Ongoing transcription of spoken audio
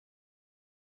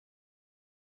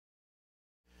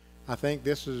I think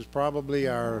this is probably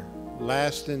our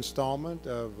last installment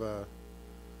of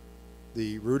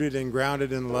the Rooted and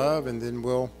Grounded in Love, and then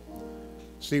we'll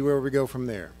see where we go from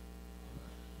there.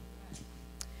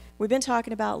 We've been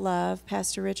talking about love.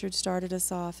 Pastor Richard started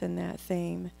us off in that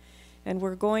theme. And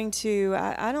we're going to,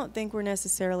 I don't think we're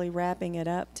necessarily wrapping it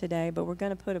up today, but we're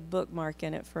going to put a bookmark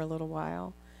in it for a little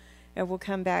while. And we'll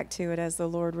come back to it as the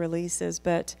Lord releases.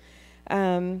 But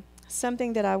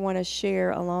something that I want to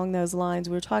share along those lines,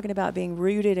 we're talking about being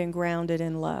rooted and grounded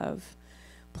in love,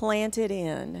 planted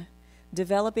in,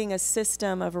 developing a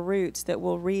system of roots that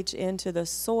will reach into the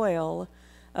soil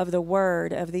of the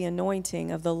word, of the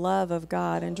anointing, of the love of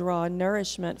God, and draw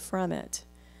nourishment from it.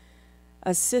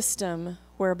 A system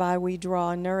whereby we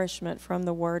draw nourishment from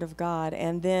the word of God,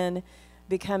 and then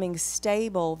becoming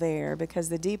stable there, because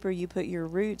the deeper you put your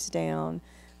roots down,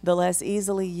 the less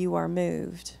easily you are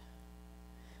moved.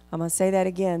 I'm going to say that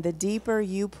again. The deeper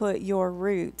you put your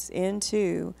roots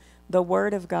into the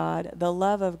word of God, the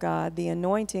love of God, the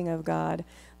anointing of God,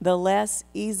 the less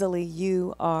easily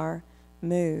you are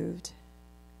moved,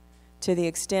 to the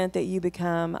extent that you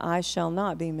become, I shall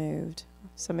not be moved.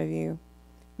 Some of you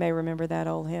may remember that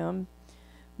old hymn.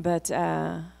 But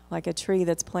like a tree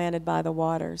that's planted by the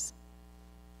waters,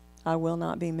 I will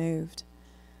not be moved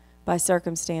by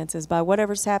circumstances, by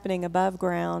whatever's happening above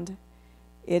ground.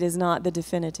 It is not the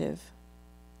definitive.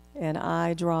 And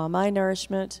I draw my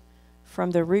nourishment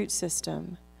from the root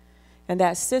system. And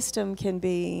that system can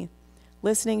be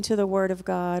listening to the Word of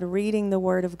God, reading the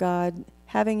Word of God,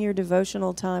 having your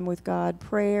devotional time with God,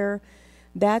 prayer.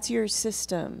 That's your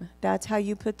system. That's how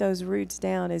you put those roots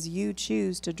down, as you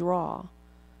choose to draw.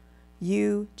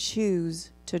 You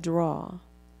choose to draw.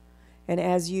 And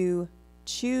as you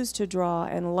choose to draw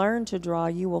and learn to draw,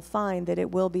 you will find that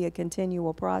it will be a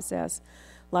continual process.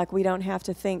 Like we don't have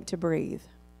to think to breathe.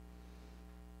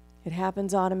 It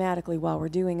happens automatically while we're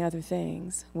doing other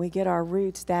things. We get our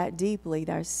roots that deeply,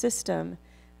 our system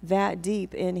that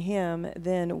deep in Him,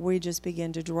 then we just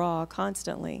begin to draw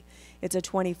constantly. It's a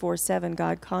 24/7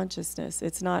 God consciousness.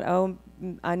 It's not, oh,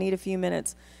 I need a few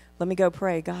minutes. Let me go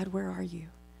pray. God, where are you?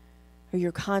 Or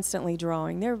you're constantly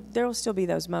drawing. There will still be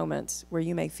those moments where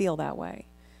you may feel that way.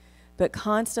 But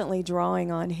constantly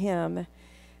drawing on Him.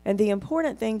 And the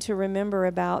important thing to remember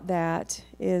about that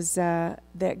is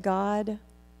that God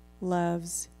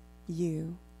loves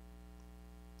you.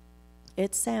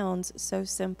 It sounds so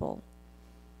simple.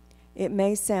 It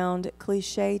may sound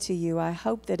cliche to you. I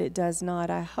hope that it does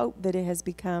not. I hope that it has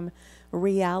become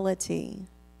reality.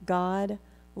 God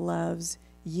loves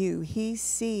you. He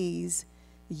sees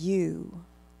you.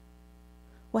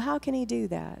 Well, how can He do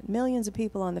that? Millions of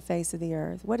people on the face of the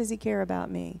earth. What does He care about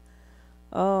me?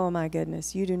 Oh, my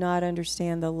goodness. You do not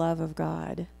understand the love of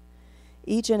God.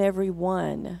 Each and every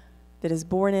one that is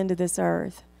born into this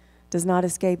earth does not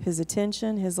escape His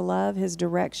attention, His love, His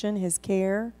direction, His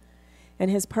care,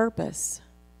 and His purpose.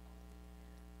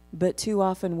 But too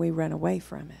often we run away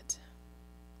from it.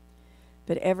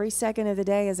 But every second of the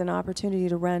day is an opportunity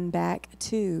to run back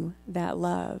to that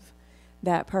love,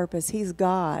 that purpose. He's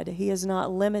God. He is not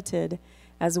limited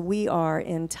as we are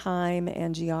in time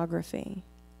and geography.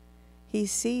 He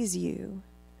sees you.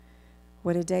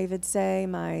 What did David say?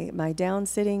 My down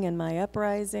sitting and my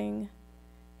uprising.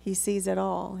 He sees it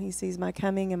all. He sees my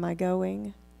coming and my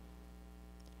going.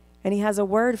 And He has a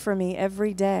word for me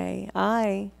every day.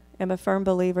 I am a firm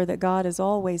believer that God is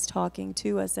always talking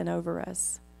to us and over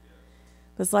us.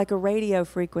 It's like a radio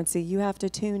frequency. You have to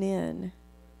tune in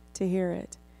to hear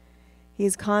it.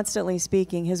 He's constantly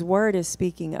speaking. His word is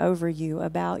speaking over you,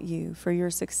 about you, for your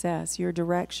success, your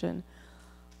direction.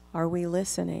 Are we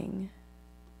listening?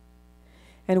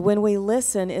 And when we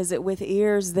listen, is it with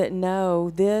ears that know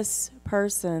this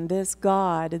person, this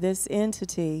God, this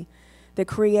entity that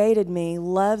created me,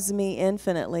 loves me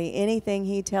infinitely? Anything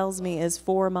He tells me is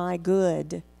for my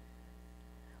good.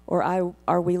 Or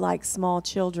are we like small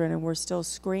children and we're still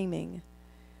screaming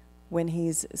when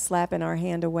He's slapping our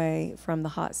hand away from the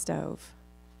hot stove?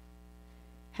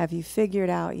 Have you figured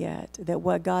out yet that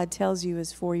what God tells you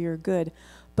is for your good?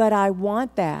 But I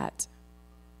want that.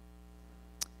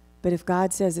 But if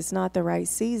God says it's not the right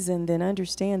season, then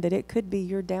understand that it could be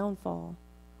your downfall.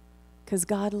 Because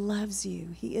God loves you.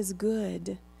 He is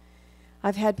good.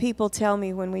 I've had people tell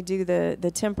me when we do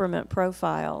the temperament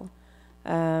profile,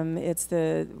 it's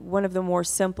one of the more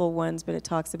simple ones, but it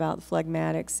talks about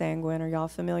phlegmatic, sanguine. Are y'all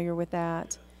familiar with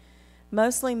that?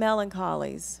 Mostly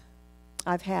melancholies.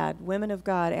 I've had women of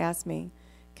God ask me,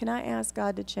 can I ask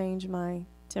God to change my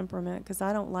temperament? Because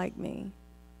I don't like me.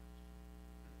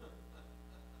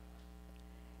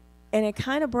 And it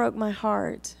kind of broke my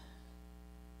heart.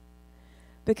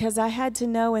 Because I had to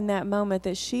know in that moment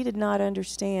that she did not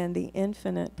understand the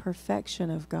infinite perfection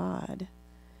of God,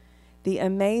 the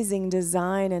amazing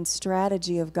design and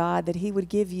strategy of God, that He would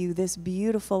give you this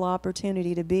beautiful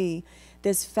opportunity to be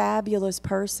this fabulous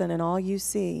person, and all you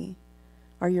see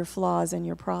are your flaws and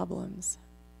your problems.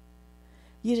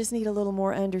 You just need a little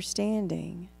more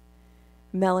understanding.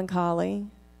 Melancholy,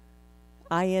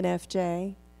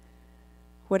 INFJ,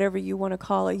 whatever you want to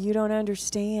call it, you don't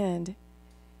understand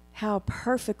how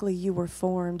perfectly you were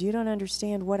formed. You don't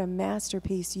understand what a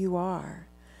masterpiece you are.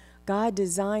 God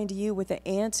designed you with the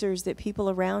answers that people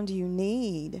around you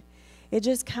need. It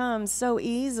just comes so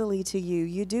easily to you.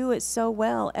 You do it so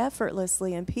well,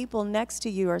 effortlessly, and people next to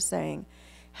you are saying,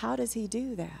 how does he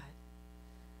do that?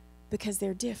 Because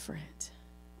they're different.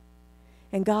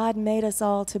 And God made us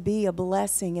all to be a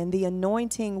blessing, and the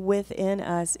anointing within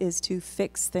us is to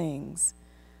fix things,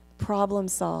 problem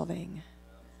solving,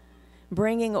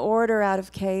 bringing order out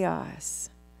of chaos.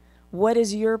 What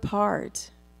is your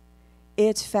part?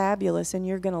 It's fabulous, and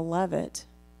you're going to love it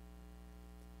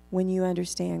when you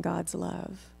understand God's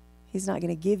love. He's not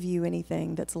going to give you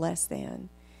anything that's less than.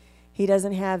 He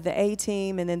doesn't have the A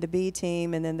team and then the B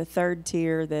team and then the third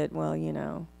tier that, well, you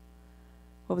know,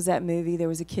 what was that movie? There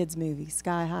was a kids movie,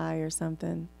 Sky High or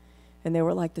something. And there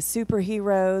were like the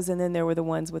superheroes, and then there were the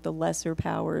ones with the lesser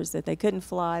powers that they couldn't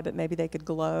fly, but maybe they could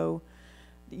glow.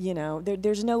 You know,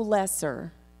 there's no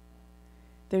lesser.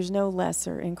 There's no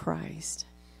lesser in Christ.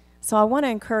 So I want to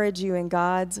encourage you in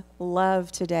God's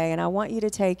love today, and I want you to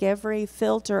take every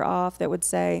filter off that would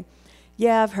say,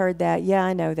 yeah, I've heard that. Yeah,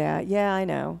 I know that. Yeah, I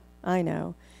know.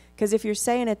 Because if you're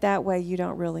saying it that way, you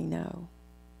don't really know.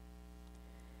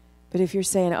 But if you're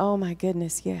saying, oh my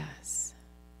goodness, yes.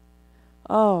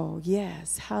 Oh,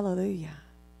 yes, hallelujah.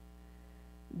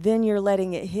 Then you're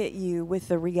letting it hit you with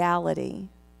the reality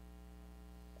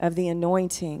of the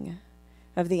anointing,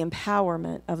 of the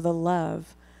empowerment, of the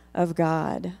love of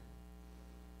God.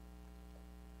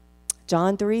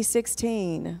 John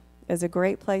 3:16 is a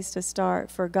great place to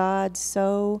start. For God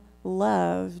so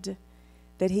loved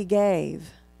that he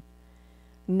gave,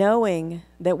 knowing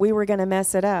that we were going to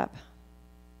mess it up,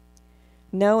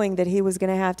 knowing that he was going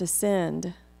to have to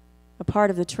send a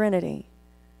part of the Trinity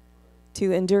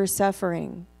to endure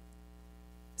suffering,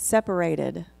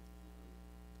 separated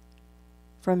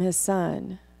from his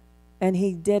Son. And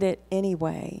he did it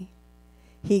anyway.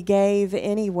 He gave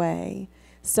anyway.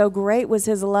 So great was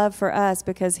his love for us,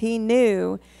 because he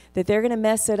knew that they're going to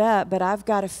mess it up, but I've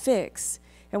got to fix.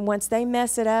 And once they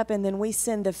mess it up and then we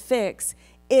send the fix,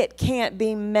 it can't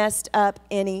be messed up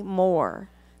anymore.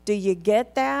 Do you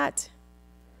get that?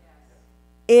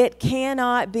 It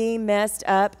cannot be messed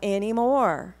up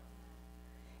anymore.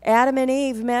 Adam and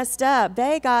Eve messed up.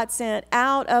 They got sent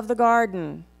out of the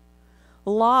garden,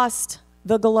 lost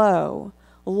the glow,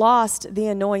 lost the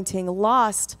anointing,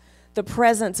 lost the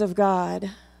presence of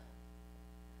God.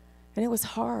 And it was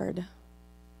hard,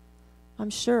 I'm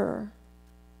sure.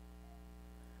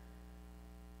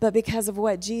 But because of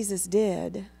what Jesus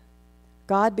did,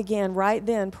 God began right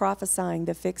then prophesying,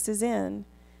 the fix is in,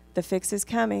 the fix is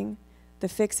coming, the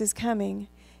fix is coming.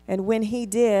 And when he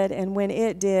did, and when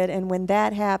it did, and when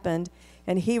that happened,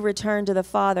 and he returned to the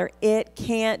Father, it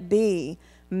can't be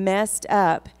messed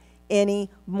up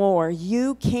anymore.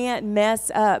 You can't mess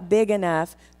up big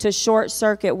enough to short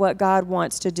circuit what God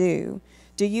wants to do.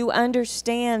 Do you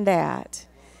understand that?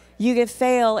 You could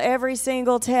fail every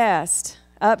single test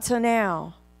up to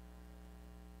now,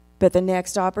 but the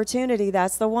next opportunity,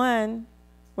 that's the one.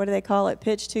 What do they call it?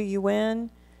 Pitch till you win.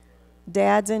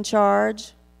 Dad's in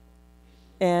charge.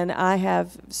 And I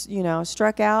have,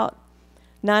 struck out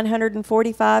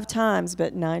 945 times,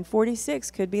 but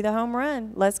 946 could be the home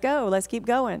run. Let's go. Let's keep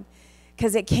going.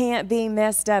 Because it can't be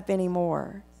messed up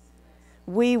anymore.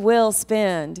 We will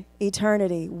spend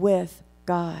eternity with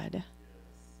God.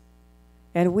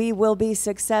 And we will be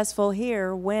successful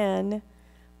here when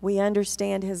we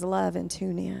understand his love and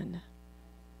tune in.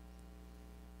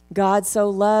 God so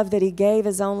loved that he gave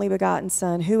his only begotten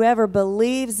Son. Whoever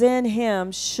believes in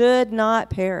him should not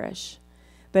perish,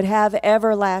 but have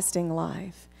everlasting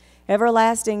life.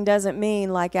 Everlasting doesn't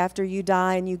mean like after you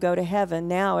die and you go to heaven,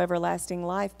 now everlasting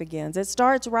life begins. It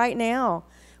starts right now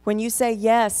when you say,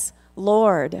 yes,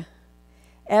 Lord.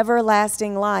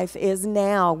 Everlasting life is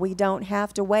now. We don't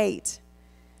have to wait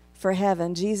for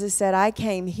heaven. Jesus said, I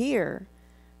came here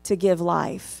to give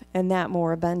life, and that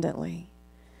more abundantly,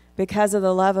 because of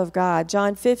the love of God.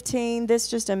 John 15, this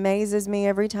just amazes me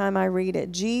every time I read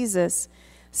it. Jesus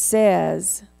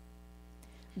says,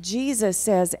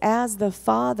 as the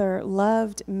Father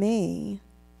loved me,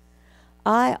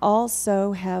 I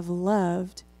also have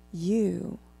loved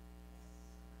you.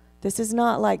 This is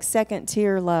not like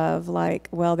second-tier love, like,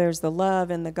 well, there's the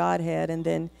love in the Godhead, and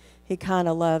then he kind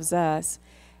of loves us.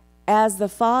 As the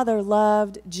Father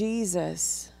loved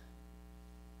Jesus,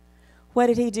 what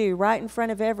did he do? Right in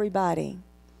front of everybody,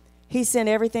 he sent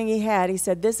everything he had. He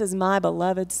said, this is my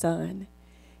beloved Son,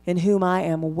 in whom I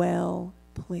am well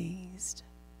pleased.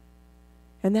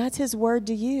 And that's his word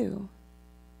to you.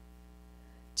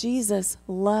 Jesus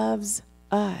loves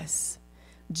us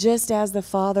just as the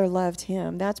Father loved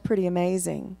him. That's pretty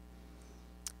amazing.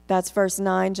 That's verse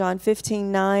 9, John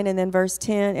 15:9, and then verse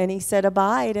 10, and he said,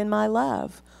 abide in my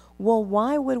love. Well,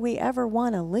 why would we ever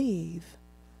want to leave?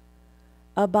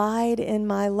 Abide in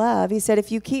my love. He said,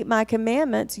 if you keep my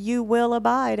commandments, you will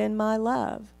abide in my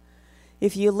love.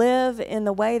 If you live in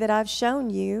the way that I've shown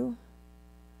you,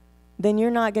 then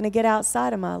you're not going to get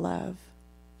outside of my love.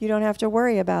 You don't have to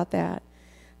worry about that.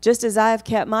 Just as I have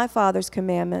kept my Father's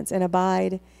commandments and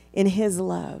abide in his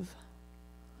love.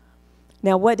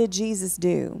 Now, what did Jesus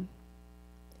do?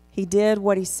 He did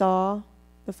what he saw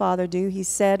the Father do. He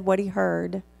said what he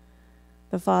heard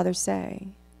the Father say.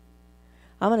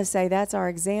 I'm going to say that's our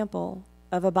example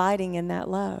of abiding in that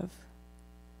love.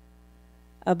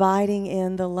 Abiding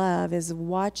in the love is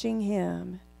watching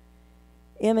him,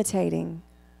 imitating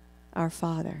our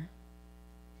Father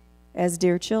as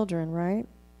dear children, right?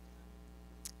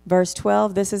 Verse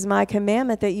 12, this is my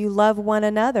commandment, that you love one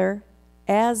another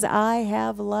as I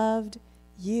have loved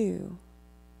you.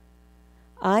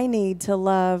 I need to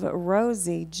love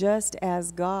Rosie just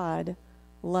as God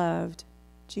loved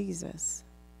Jesus.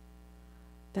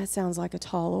 That sounds like a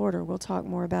tall order. We'll talk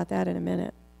more about that in a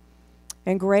minute.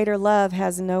 And greater love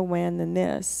has no man than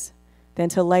this, than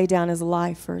to lay down his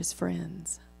life for his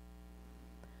friends.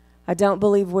 I don't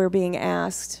believe we're being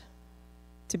asked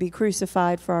to be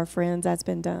crucified for our friends. That's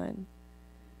been done.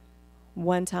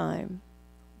 One time,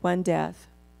 one death,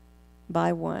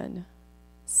 by one,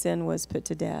 sin was put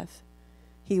to death.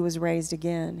 He was raised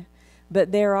again.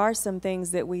 But there are some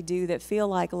things that we do that feel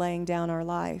like laying down our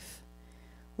life.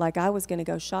 Like I was going to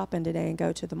go shopping today and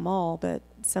go to the mall, but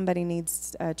somebody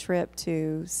needs a trip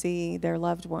to see their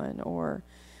loved one, or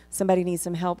somebody needs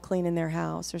some help cleaning their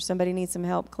house, or somebody needs some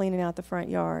help cleaning out the front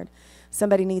yard.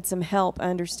 Somebody needs some help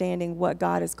understanding what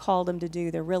God has called them to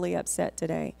do. They're really upset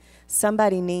today.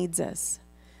 Somebody needs us.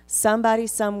 Somebody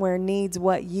somewhere needs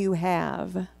what you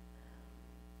have.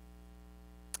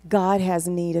 God has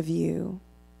need of you.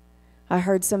 I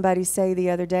heard somebody say the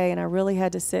other day, and I really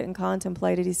had to sit and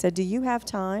contemplate it. He said, do you have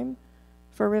time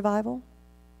for revival?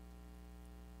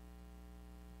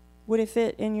 Would it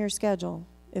fit in your schedule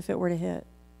if it were to hit?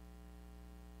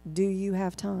 Do you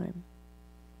have time?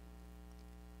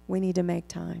 We need to make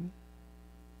time.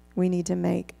 We need to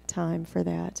make time for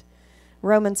that.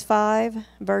 Romans 5,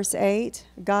 verse 8,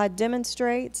 God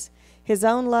demonstrates his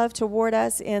own love toward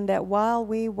us in that while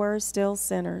we were still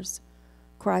sinners,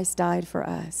 Christ died for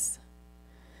us.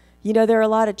 You know, there are a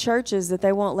lot of churches that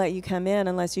they won't let you come in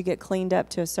unless you get cleaned up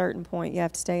to a certain point. You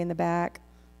have to stay in the back,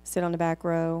 sit on the back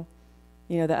row.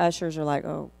 You know, the ushers are like,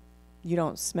 oh, you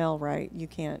don't smell right. You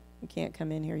can't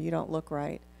come in here. You don't look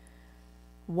right.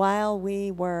 While we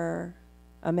were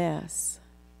a mess,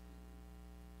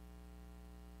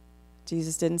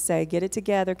 Jesus didn't say, get it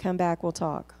together, come back, we'll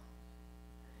talk.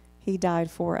 He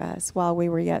died for us while we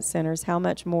were yet sinners. How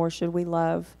much more should we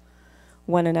love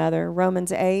one another?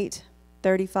 Romans 8,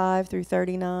 35 through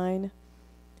 39.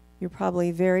 You're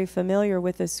probably very familiar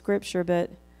with this scripture,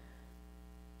 but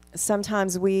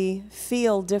sometimes we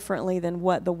feel differently than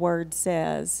what the word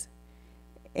says,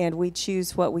 and we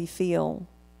choose what we feel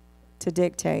to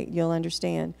dictate. You'll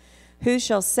understand. Who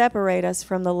shall separate us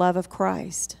from the love of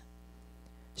Christ?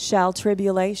 Shall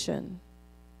tribulation?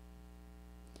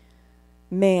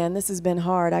 Man, this has been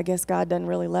hard. I guess God doesn't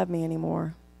really love me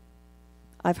anymore.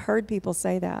 I've heard people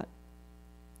say that.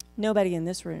 Nobody in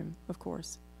this room, of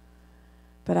course.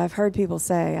 But I've heard people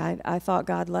say, I thought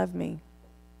God loved me.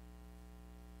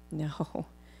 No.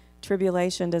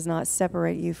 Tribulation does not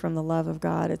separate you from the love of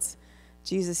God.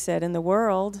 Jesus said, in the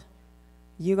world,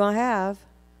 you're going to have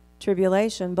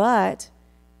tribulation, but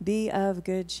be of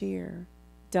good cheer.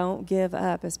 Don't give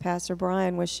up. As Pastor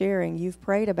Brian was sharing, you've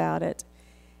prayed about it.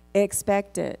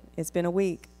 Expect it. It's been a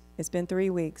week. It's been 3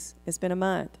 weeks. It's been a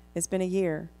month. It's been a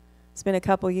year. It's been a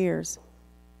couple years.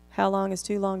 How long is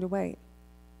too long to wait?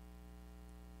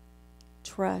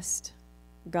 Trust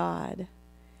God.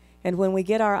 And when we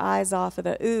get our eyes off of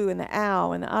the ooh and the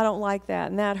ow and the I don't like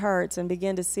that and that hurts, and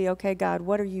begin to see, okay, God,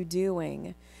 what are you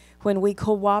doing? When we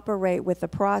cooperate with the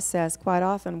process, quite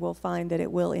often we'll find that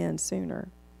it will end sooner,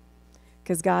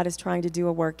 because God is trying to do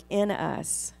a work in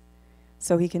us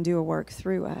so he can do a work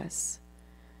through us.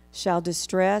 shall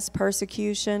distress,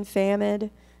 persecution,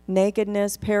 famine,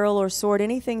 nakedness, peril, or sword,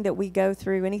 anything that we go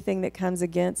through, anything that comes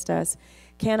against us,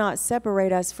 cannot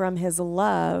separate us from his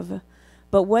love.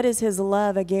 But what is his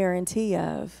love a guarantee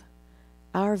of?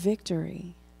 Our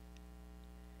victory.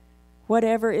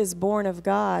 Whatever is born of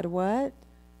God, what?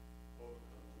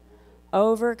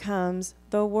 Overcomes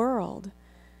the world.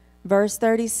 Verse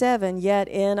 37, yet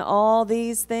in all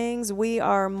these things we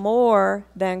are more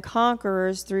than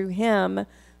conquerors through him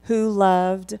who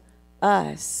loved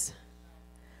us.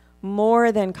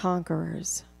 More than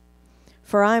conquerors.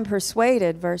 For I am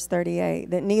persuaded, verse 38,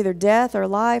 that neither death or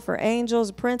life or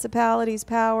angels, principalities,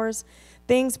 powers,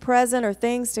 things present or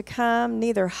things to come,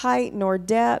 neither height nor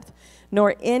depth,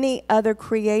 nor any other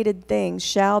created thing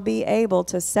shall be able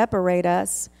to separate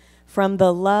us from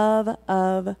the love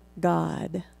of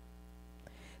God.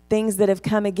 Things that have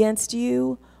come against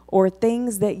you or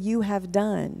things that you have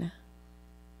done.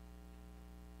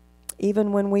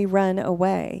 Even when we run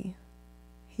away,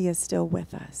 he is still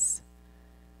with us.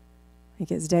 I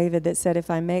think it's David that said,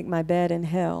 if I make my bed in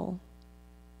hell,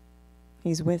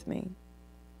 he's with me.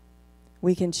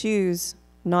 We can choose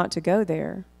not to go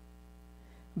there.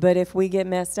 But if we get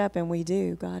messed up, and we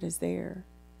do, God is there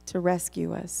to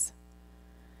rescue us.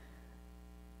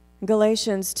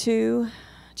 Galatians 2,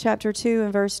 chapter 2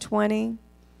 and verse 20.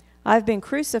 I've been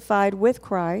crucified with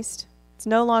Christ. It's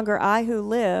no longer I who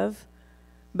live,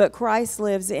 but Christ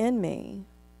lives in me.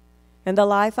 And the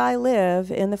life I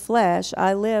live in the flesh,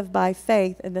 I live by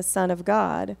faith in the Son of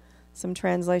God. Some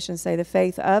translations say the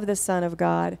faith of the Son of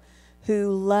God,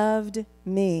 who loved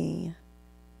me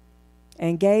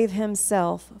and gave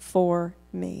himself for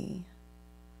me.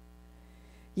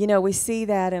 You know, we see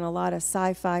that in a lot of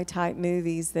sci-fi type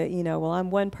movies that, you know, well, I'm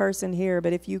one person here,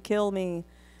 but if you kill me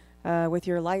with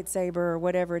your lightsaber or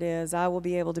whatever it is, I will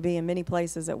be able to be in many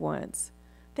places at once.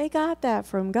 They got that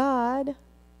from God.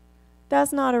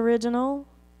 That's not original.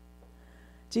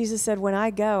 Jesus said, when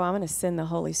I go, I'm going to send the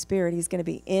Holy Spirit. He's going to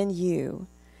be in you.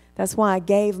 That's why I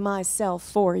gave myself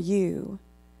for you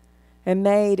and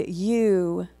made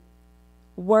you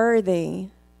worthy,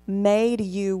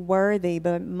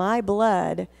 but my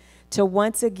blood to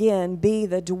once again be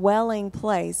the dwelling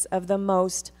place of the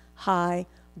Most High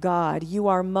God. You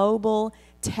are mobile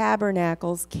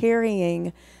tabernacles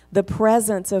carrying the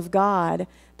presence of God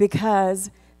because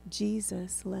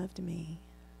Jesus loved me.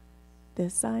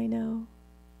 This I know.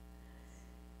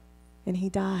 And he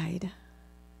died,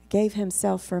 gave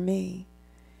himself for me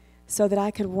so that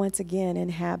I could once again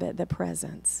inhabit the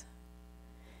presence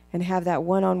and have that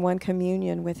one-on-one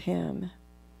communion with him.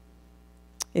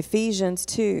 Ephesians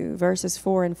 2, verses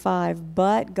 4 and 5,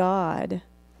 but God,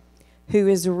 who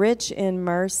is rich in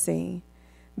mercy,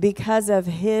 because of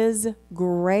his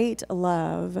great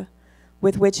love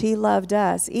with which he loved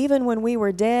us, even when we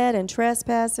were dead in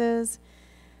trespasses,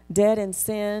 dead in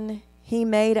sin, he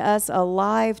made us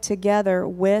alive together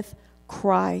with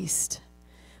Christ.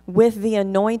 With the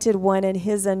Anointed One and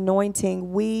his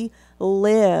anointing, we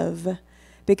live.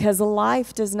 Because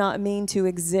life does not mean to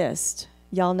exist.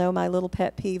 Y'all know my little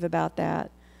pet peeve about that.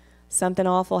 Something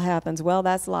awful happens. Well,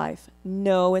 that's life.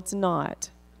 No, it's not.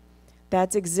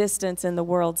 That's existence in the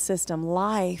world system.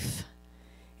 Life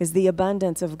is the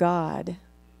abundance of God,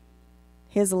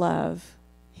 his love,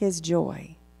 his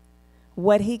joy.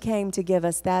 What he came to give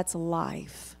us, that's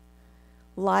life.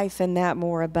 Life and that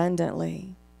more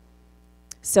abundantly.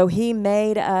 So he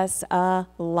made us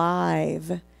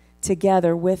alive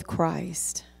together with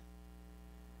Christ.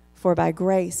 For by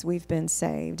grace we've been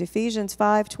saved. Ephesians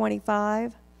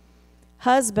 5:25.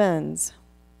 Husbands,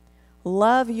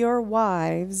 love your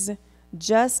wives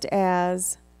just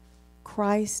as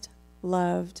Christ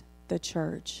loved the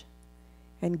church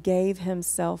and gave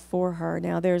himself for her.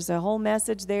 Now there's a whole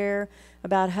message there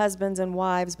about husbands and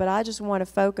wives, but I just want to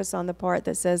focus on the part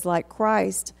that says, like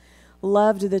Christ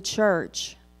loved the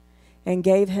church and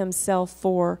gave himself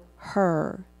for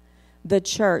her. The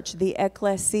church, the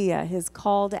ecclesia, his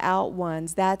called out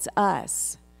ones, that's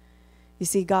us. You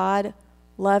see, God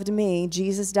loved me.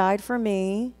 Jesus died for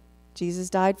me. Jesus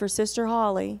died for Sister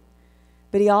Holly.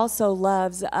 But he also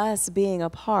loves us being a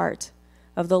part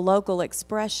of the local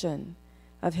expression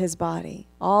of his body.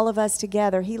 All of us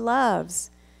together. He loves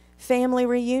Family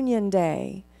Reunion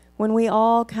Day when we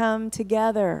all come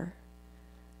together,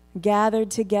 gathered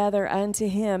together unto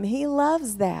him. He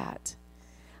loves that.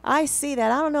 I see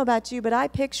that. I don't know about you, but I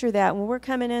picture that when we're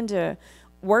coming into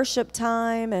worship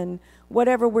time and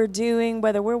whatever we're doing,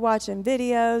 whether we're watching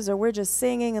videos or we're just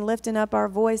singing and lifting up our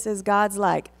voices, God's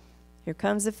like, here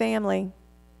comes the family.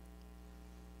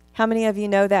 How many of you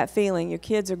know that feeling? Your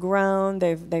kids are grown,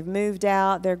 they've moved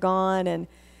out, they're gone, and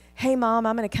Hey, Mom,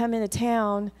 I'm going to come into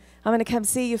town. I'm going to come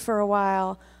see you for a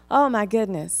while. Oh, my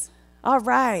goodness. All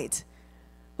right.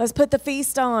 Let's put the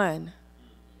feast on.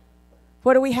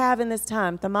 What do we have in this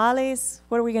time? Tamales?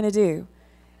 What are we going to do?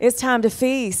 It's time to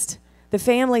feast. The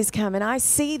family's coming. I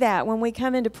see that when we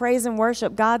come into praise and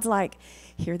worship. God's like,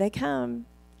 here they come.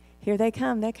 Here they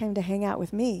come. They came to hang out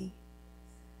with me.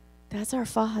 That's our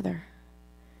Father.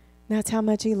 That's how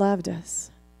much he loved us.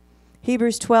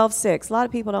 Hebrews 12:6. A lot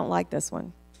of people don't like this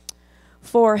one.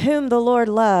 For whom the Lord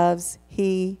loves,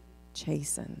 he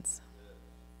chastens.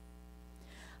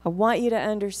 I want you to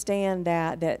understand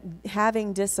that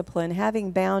having discipline,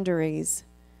 having boundaries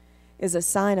is a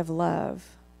sign of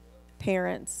love.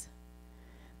 Parents,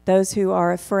 those who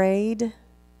are afraid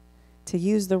to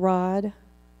use the rod,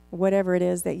 whatever it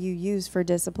is that you use for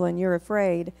discipline, you're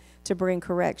afraid to bring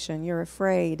correction. You're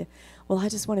afraid, well, I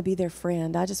just want to be their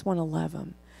friend. I just want to love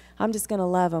them. I'm just going to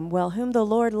love them. Well, whom the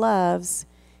Lord loves,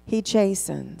 he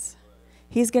chastens.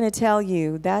 He's going to tell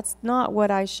you, that's not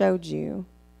what I showed you.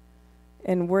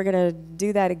 And we're going to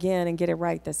do that again and get it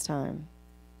right this time.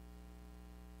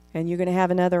 And you're going to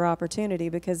have another opportunity,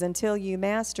 because until you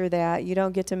master that, you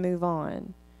don't get to move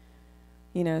on.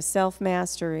 You know,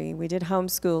 self-mastery. We did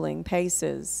homeschooling,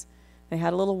 PACES. They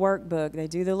had a little workbook. They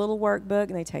do the little workbook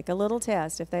and they take a little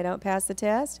test. If they don't pass the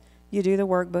test, you do the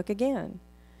workbook again.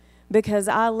 Because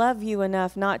I love you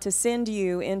enough not to send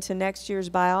you into next year's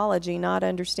biology not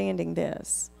understanding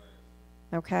this.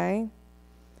 Okay?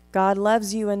 God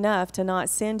loves you enough to not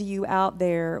send you out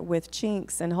there with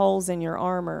chinks and holes in your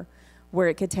armor where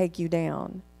it could take you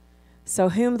down. So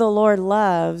whom the Lord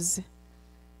loves,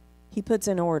 he puts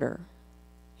in order.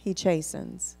 He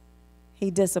chastens. He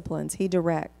disciplines. He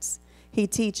directs. He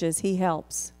teaches. He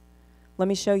helps. Let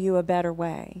me show you a better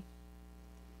way.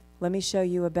 Let me show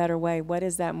you a better way. What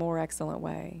is that more excellent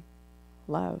way?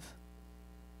 Love.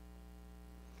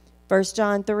 1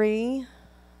 John 3,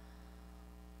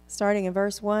 starting in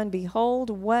verse 1, behold,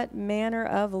 what manner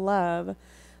of love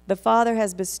the Father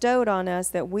has bestowed on us,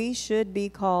 that we should be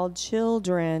called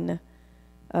children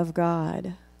of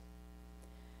God.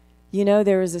 You know,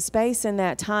 there was a space in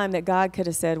that time that God could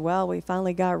have said, well, we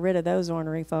finally got rid of those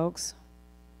ornery folks.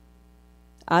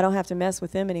 I don't have to mess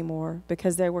with them anymore,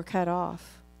 because they were cut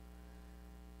off.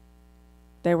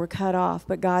 They were cut off,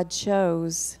 but God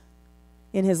chose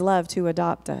in his love to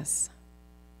adopt us.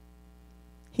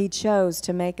 He chose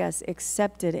to make us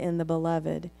accepted in the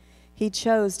beloved. He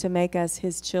chose to make us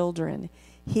his children.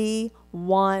 He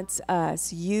wants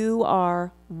us. You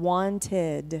are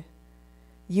wanted.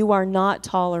 You are not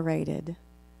tolerated.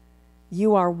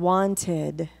 You are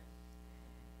wanted.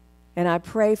 And I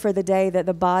pray for the day that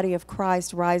the body of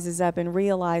Christ rises up and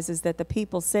realizes that the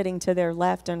people sitting to their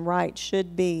left and right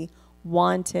should be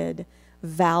wanted,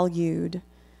 valued,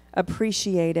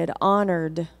 appreciated,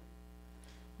 honored,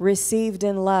 received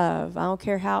in love. I don't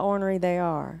care how ornery they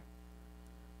are.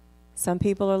 Some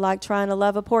people are like trying to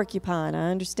love a porcupine,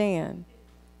 I understand.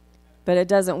 But it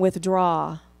doesn't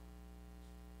withdraw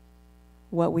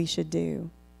what we should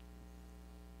do.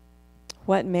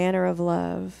 What manner of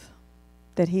love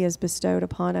that he has bestowed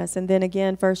upon us. And then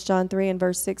again, 1 John 3 and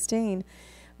verse 16,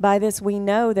 by this we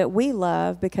know that we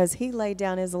love, because he laid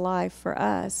down his life for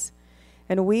us.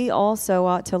 And we also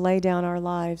ought to lay down our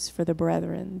lives for the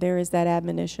brethren. There is that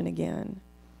admonition again.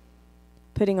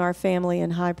 Putting our family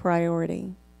in high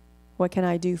priority. What can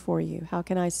I do for you? How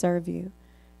can I serve you?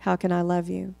 How can I love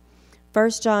you?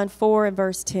 1 John 4 and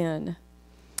verse 10.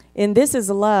 And this is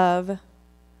love.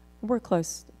 We're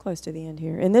close to the end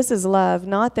here. And this is love,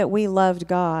 not that we loved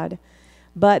God,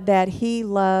 but that he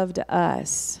loved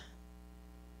us.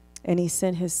 And he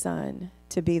sent his Son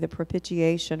to be the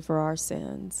propitiation for our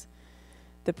sins.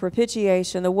 The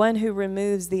propitiation, the one who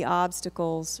removes the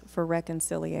obstacles for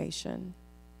reconciliation.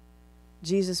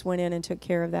 Jesus went in and took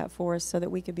care of that for us so that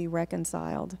we could be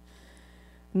reconciled.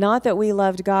 Not that we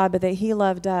loved God, but that he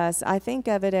loved us. I think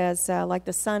of it as like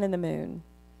the sun and the moon,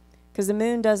 because the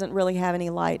moon doesn't really have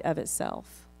any light of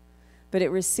itself, but it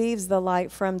receives the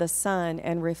light from the sun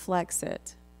and reflects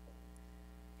it.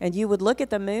 And you would look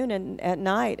at the moon at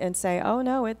night and say, oh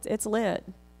no, it's lit.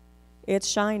 It's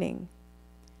shining.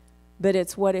 But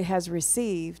it's what it has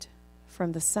received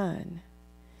from the sun.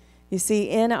 You see,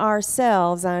 in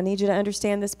ourselves, I need you to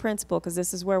understand this principle, because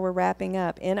this is where we're wrapping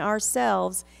up. In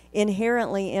ourselves,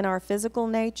 inherently in our physical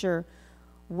nature,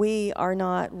 we are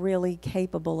not really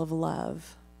capable of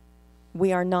love.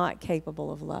 We are not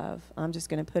capable of love. I'm just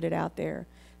going to put it out there.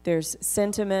 There's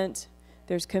sentiment,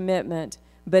 there's commitment,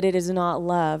 but it is not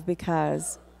love,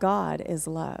 because God is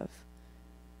love.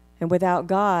 And without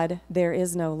God, there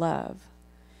is no love.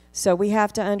 So we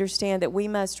have to understand that we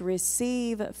must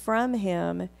receive from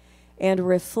him and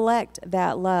reflect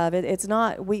that love. It's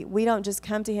not, we don't just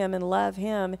come to him and love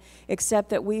him, except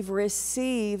that we've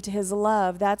received his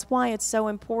love. That's why it's so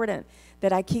important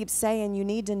that I keep saying you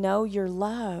need to know you're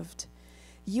loved.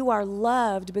 You are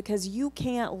loved because you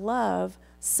can't love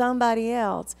somebody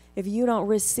else if you don't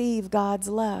receive God's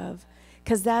love,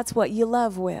 because that's what you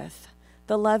love with,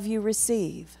 the love you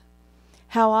receive.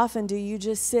 How often do you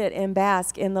just sit and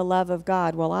bask in the love of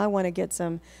God? Well, I want to get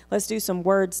let's do some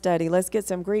word study. Let's get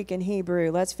some Greek and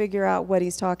Hebrew. Let's figure out what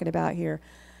he's talking about here.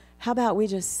 How about we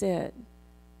just sit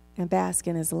and bask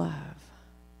in his love?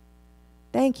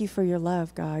 Thank you for your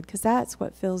love, God, because that's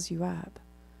what fills you up.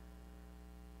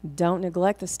 Don't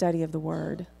neglect the study of the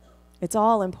word. It's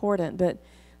all important, but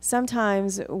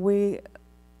sometimes we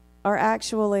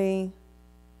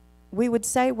would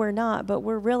say we're not, but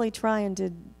we're really trying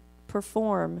to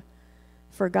perform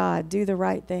for God. Do the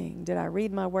right thing. Did I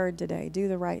read my word today? Do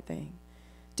the right thing.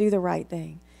 Do the right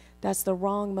thing. That's the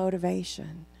wrong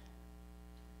motivation.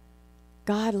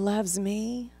 God loves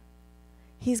me.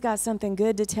 He's got something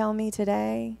good to tell me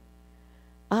today.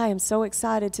 I am so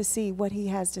excited to see what he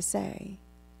has to say.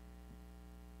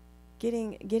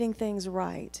 Getting things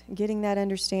right, getting that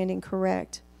understanding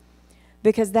correct,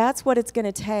 because that's what it's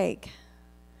going to take.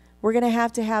 We're going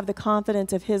to have the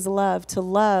confidence of his love to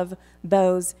love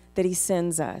those that he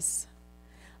sends us.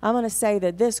 I'm going to say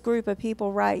that this group of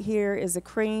people right here is the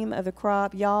cream of the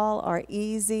crop. Y'all are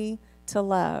easy to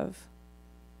love.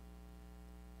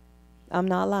 I'm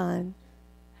not lying.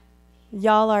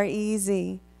 Y'all are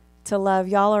easy to love.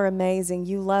 Y'all are amazing.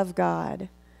 You love God.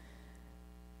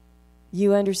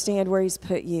 You understand where he's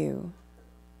put you.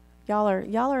 Y'all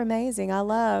are amazing.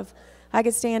 I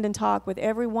could stand and talk with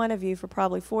every one of you for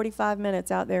probably 45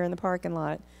 minutes out there in the parking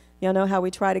lot. Y'all know how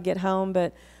we try to get home,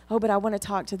 but I want to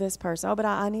talk to this person. Oh, but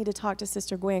I need to talk to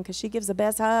Sister Gwen because she gives the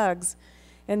best hugs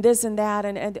and this and that.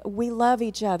 And we love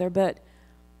each other, but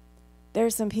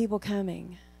there's some people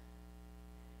coming.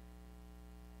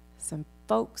 Some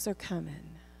folks are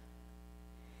coming.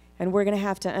 And we're going to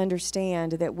have to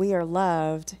understand that we are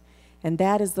loved, and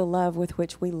that is the love with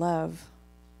which we love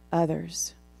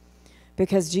others.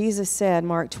 Because Jesus said,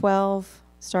 Mark 12,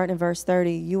 starting in verse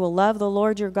 30, you will love the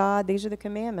Lord your God. These are the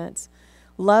commandments.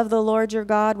 Love the Lord your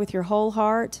God with your whole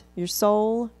heart, your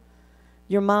soul,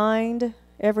 your mind,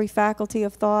 every faculty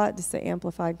of thought. This is the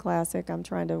Amplified Classic. I'm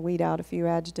trying to weed out a few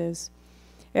adjectives.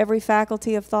 Every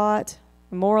faculty of thought,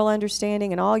 moral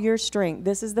understanding, and all your strength.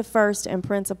 This is the first and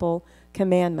principal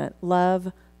commandment.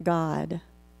 Love God.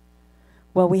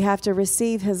 Well, we have to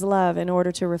receive his love in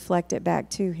order to reflect it back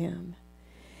to him.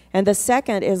 And the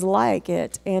second is like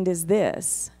it, and is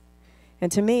this.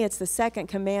 And to me, it's the second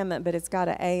commandment, but it's got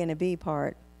an A and a B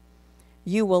part.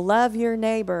 You will love your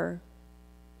neighbor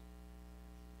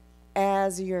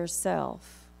as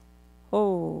yourself.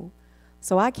 Oh,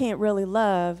 so I can't really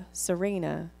love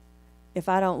Serena if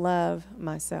I don't love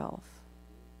myself.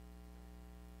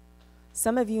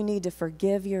 Some of you need to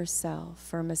forgive yourself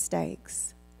for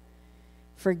mistakes.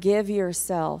 Forgive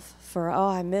yourself for, oh,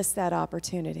 I missed that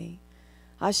opportunity.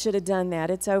 I should have done that.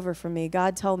 It's over for me.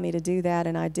 God told me to do that,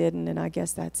 and I didn't, and I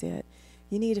guess that's it.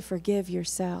 You need to forgive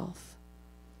yourself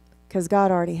because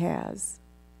God already has.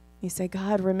 You say,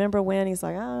 God, remember when? He's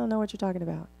like, I don't know what you're talking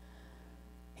about.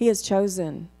 He has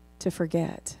chosen to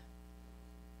forget.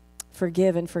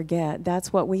 Forgive and forget.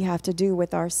 That's what we have to do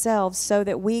with ourselves so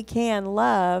that we can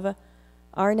love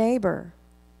our neighbor,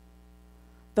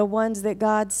 the ones that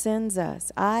God sends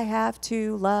us. I have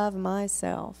to love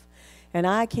myself. And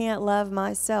I can't love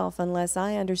myself unless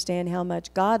I understand how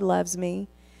much God loves me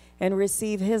and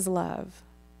receive his love.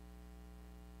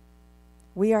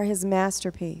 We are his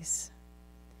masterpiece.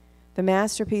 The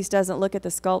masterpiece doesn't look at the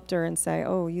sculptor and say,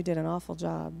 oh, you did an awful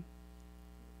job.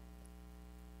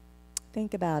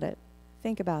 Think about it.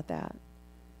 Think about that.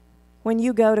 When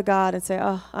you go to God and say,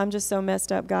 oh, I'm just so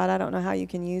messed up, God, I don't know how you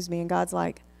can use me. And God's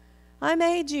like, I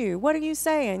made you. What are you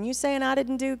saying? You saying I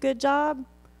didn't do a good job?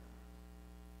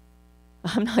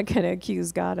 I'm not going to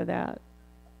accuse God of that.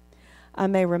 I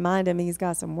may remind him he's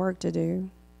got some work to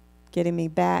do, getting me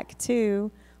back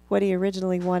to what he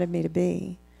originally wanted me to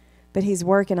be. But he's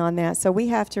working on that. So we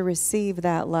have to receive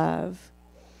that love.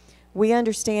 We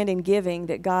understand in giving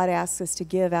that God asks us to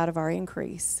give out of our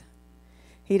increase.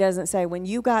 He doesn't say, when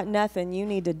you got nothing, you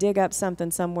need to dig up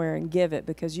something somewhere and give it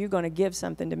because you're going to give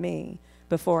something to me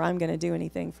before I'm going to do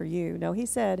anything for you. No, he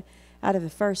said, out of the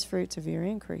first fruits of your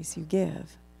increase, you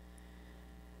give.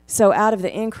 So out of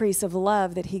the increase of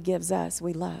love that he gives us,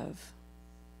 we love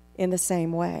in the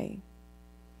same way.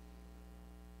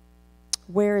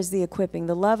 Where is the equipping?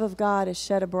 The love of God is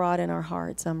shed abroad in our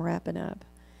hearts. I'm wrapping up.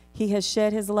 He has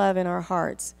shed his love in our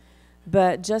hearts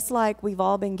But just like we've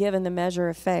all been given the measure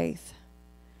of faith,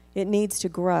 it needs to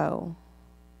grow.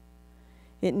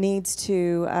 It needs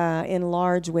to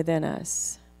enlarge within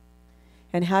us.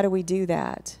 And how do we do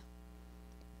that?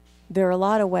 There are a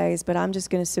lot of ways, but I'm just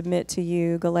going to submit to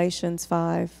you Galatians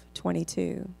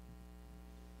 5:22.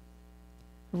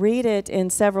 Read it in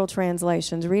several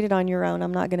translations. Read it on your own.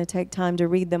 I'm not going to take time to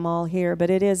read them all here, but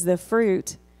it is the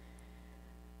fruit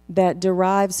that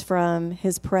derives from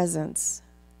His presence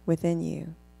within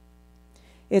you.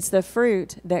 It's the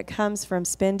fruit that comes from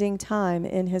spending time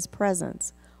in His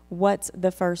presence. What's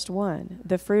the first one?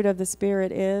 The fruit of the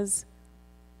Spirit is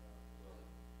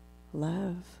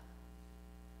love.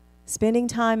 Spending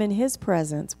time in His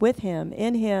presence, with Him,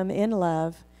 in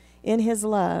love, in His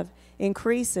love,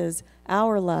 increases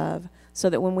our love so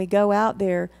that when we go out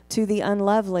there to the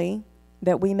unlovely,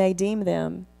 that we may deem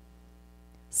them,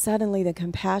 suddenly the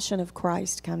compassion of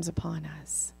Christ comes upon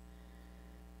us.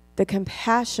 The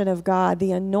compassion of God,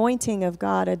 the anointing of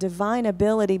God, a divine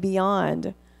ability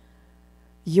beyond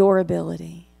your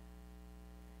ability.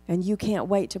 And you can't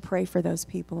wait to pray for those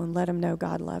people and let them know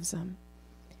God loves them.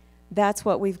 That's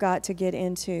what we've got to get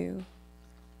into.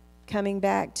 Coming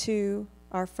back to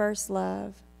our first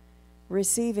love,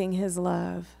 receiving His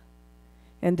love,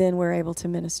 and then we're able to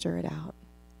minister it out.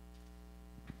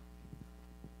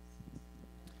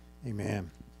 Amen.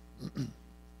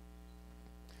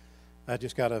 I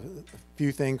just got a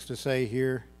few things to say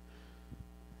here,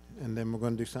 and then we're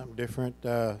going to do something different.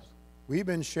 We've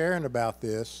been sharing about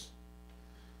this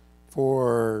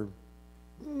for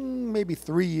maybe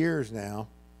 3 years now,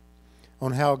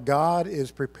 on how God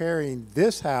is preparing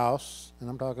this house, and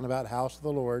I'm talking about house of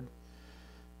the Lord,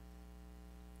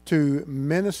 to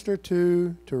minister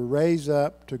to raise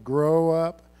up, to grow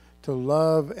up, to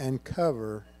love and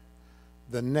cover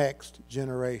the next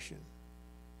generation.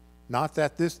 Not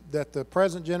that the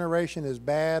present generation is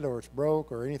bad or it's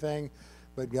broke or anything,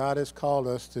 but God has called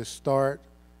us to start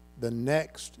the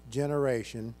next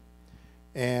generation.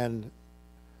 And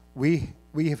we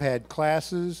have had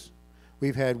classes,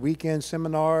 we've had weekend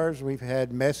seminars, we've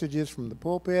had messages from the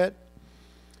pulpit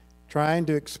trying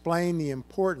to explain the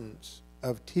importance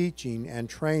of teaching and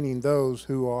training those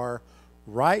who are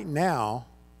right now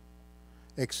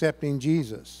accepting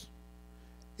Jesus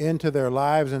into their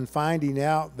lives and finding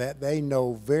out that they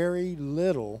know very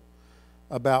little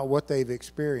about what they've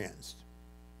experienced.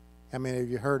 How many of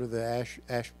you heard of the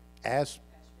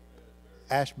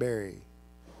Ashbury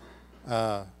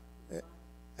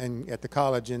and at the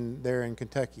college there in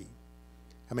Kentucky?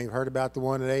 How many have heard about the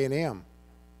one at A&M?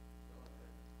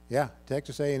 Yeah,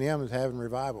 Texas A&M is having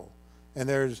revival. And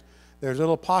there's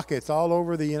little pockets all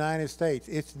over the United States.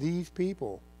 It's these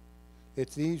people.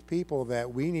 It's these people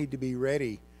that we need to be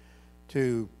ready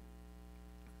to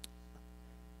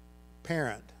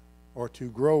parent or to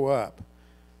grow up.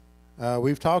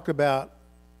 We've talked about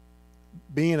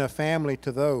being a family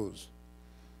to those.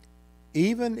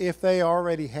 Even if they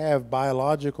already have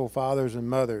biological fathers and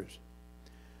mothers,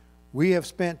 we have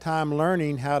spent time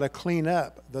learning how to clean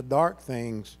up the dark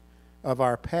things of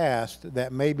our past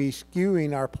that may be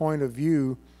skewing our point of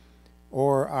view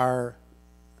or our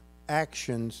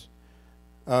actions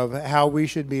of how we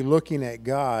should be looking at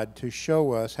God to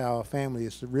show us how a family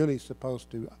is really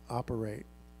supposed to operate.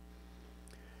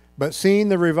 But seeing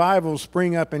the revival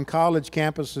spring up in college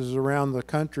campuses around the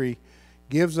country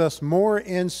gives us more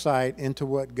insight into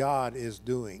what God is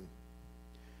doing.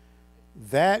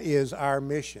 That is our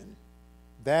mission.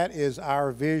 That is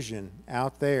our vision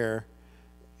out there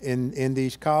in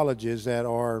these colleges that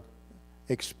are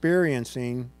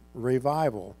experiencing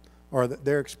revival, or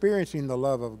they're experiencing the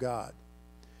love of God.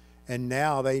 And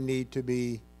now they need to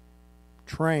be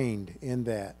trained in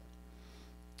that.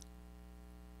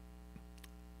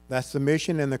 That's the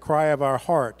mission and the cry of our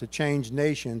heart, to change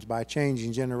nations by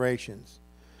changing generations.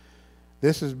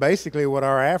 This is basically what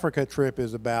our Africa trip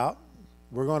is about.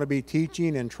 We're going to be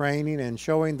teaching and training and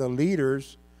showing the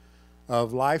leaders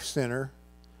of Life Center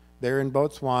there in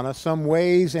Botswana some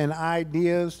ways and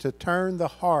ideas to turn the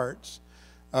hearts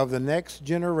of the next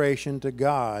generation to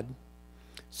God,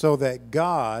 so that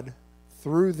God,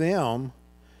 through them,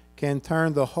 can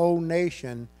turn the whole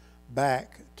nation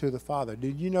back to the Father.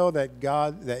 Did you know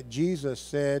that Jesus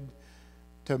said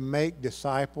to make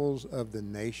disciples of the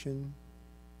nation?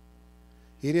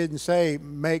 He didn't say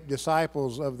make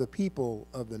disciples of the people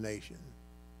of the nation.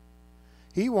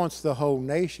 He wants the whole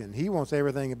nation. He wants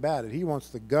everything about it. He wants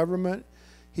the government.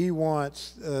 He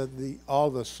wants all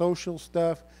the social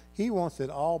stuff. He wants it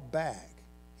all back.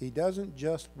 He doesn't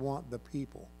just want the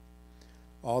people,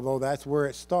 although that's where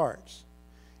it starts.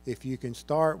 If you can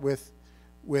start with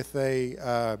with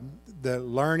the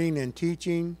learning and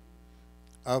teaching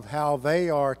of how they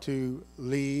are to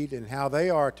lead and how they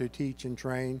are to teach and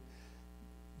train,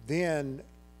 then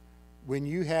when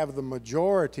you have the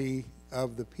majority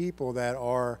of the people that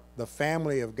are the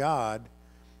family of God,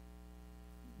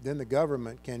 then the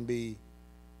government can be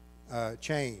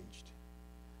changed.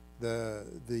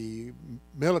 The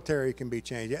military can be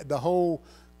changed. The whole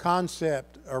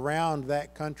concept around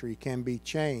that country can be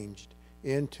changed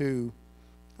into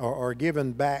or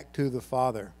given back to the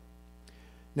Father.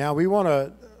 Now we've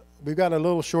got a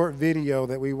little short video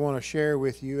that we want to share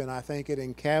with you, and I think it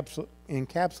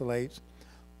encapsulates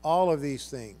all of these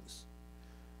things.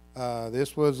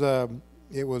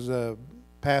 It was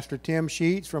Pastor Tim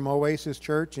Sheets from Oasis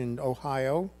Church in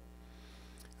Ohio.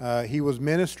 He was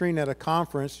ministering at a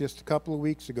conference just a couple of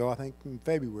weeks ago, I think in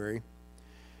February.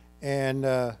 And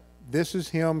this is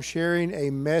him sharing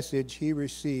a message he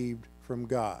received from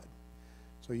God.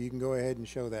 So you can go ahead and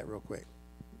show that real quick.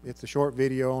 It's a short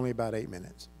video, only about 8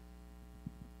 minutes.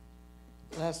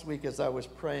 Last week as I was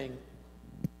praying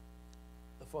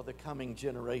for the coming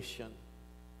generation,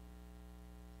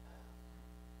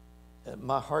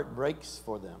 my heart breaks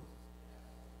for them.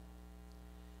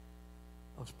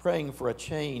 I was praying for a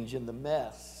change in the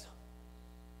mess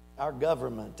our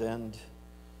government and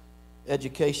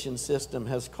education system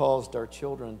has caused our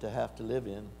children to have to live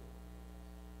in.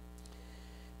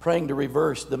 Praying to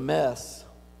reverse the mess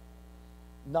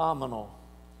nominal,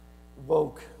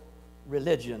 woke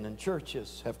religion and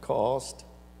churches have caused.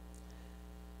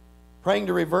 Praying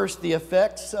to reverse the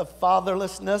effects of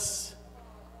fatherlessness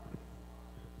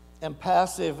and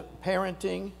passive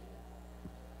parenting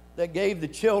that gave the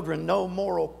children no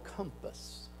moral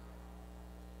compass.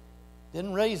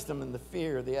 Didn't raise them in the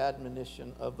fear, the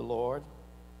admonition of the Lord.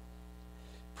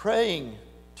 Praying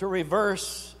to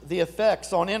reverse the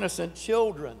effects on innocent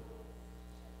children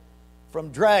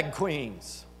from drag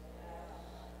queens,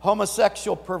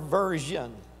 homosexual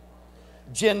perversion,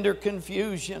 gender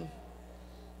confusion,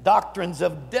 doctrines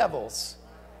of devils,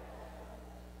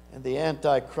 and the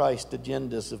Antichrist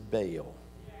agendas of Baal.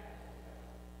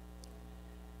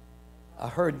 I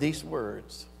heard these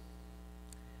words.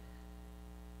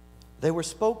 They were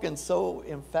spoken so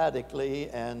emphatically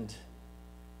and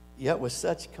yet with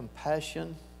such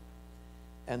compassion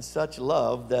and such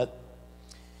love that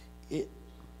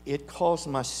it caused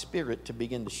my spirit to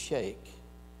begin to shake.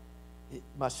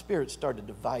 My spirit started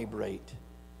to vibrate,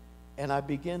 and I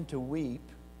began to weep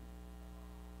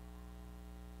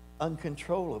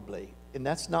uncontrollably. And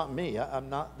that's not me. I'm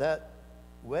not that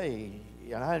way.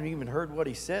 And I haven't even heard what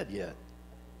he said yet.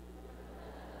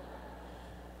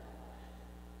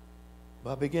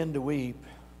 But I began to weep.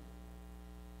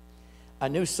 I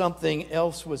knew something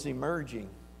else was emerging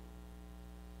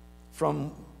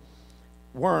from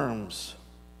worms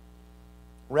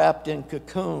wrapped in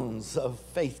cocoons of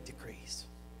faith decrees.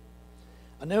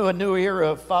 I knew a new era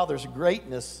of Father's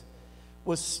greatness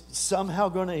was somehow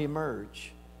going to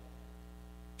emerge.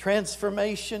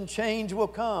 Transformation, change will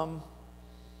come.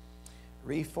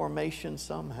 Reformation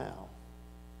somehow.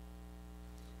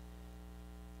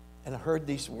 And I heard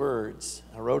these words.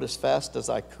 I wrote as fast as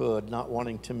I could, not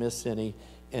wanting to miss any.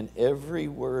 And every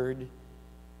word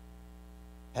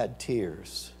had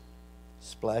tears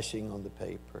splashing on the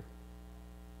paper.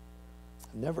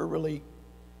 I never really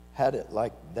had it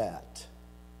like that.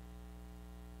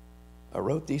 I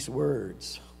wrote these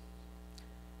words.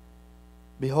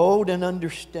 Behold and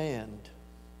understand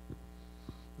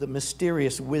the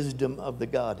mysterious wisdom of the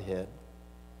Godhead,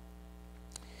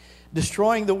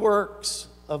 destroying the works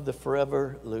of the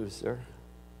forever loser.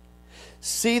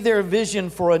 See their vision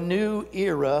for a new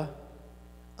era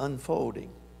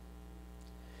unfolding.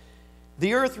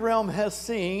 The earth realm has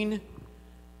seen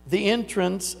the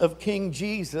entrance of King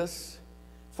Jesus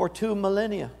for 2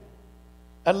 millennia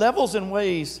at levels and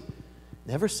ways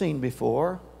never seen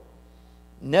before,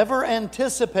 never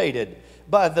anticipated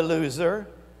by the loser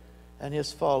and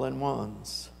his fallen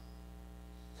ones.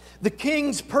 The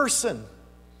King's person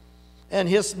and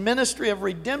his ministry of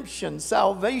redemption,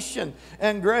 salvation,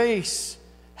 and grace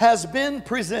has been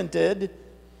presented,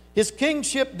 his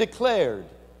kingship declared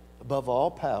above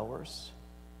all powers.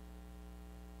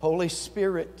 Holy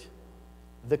Spirit,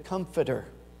 the Comforter,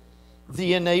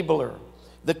 the Enabler,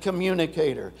 the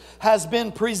Communicator, has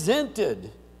been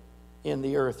presented in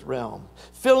the earth realm,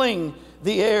 filling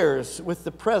the airs with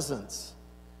the presence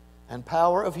and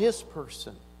power of his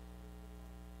person.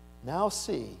 Now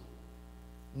see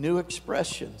new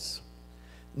expressions,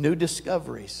 new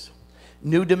discoveries,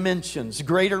 new dimensions,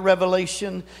 greater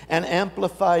revelation, and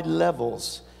amplified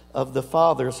levels of the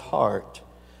Father's heart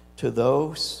to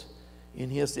those in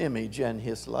His image and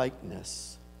His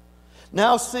likeness.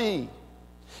 Now see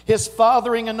His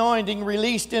fathering anointing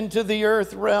released into the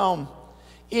earth realm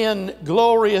in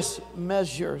glorious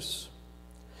measures.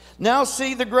 Now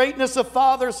see the greatness of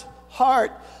Father's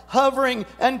heart hovering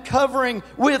and covering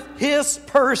with His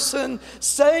person,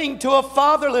 saying to a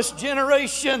fatherless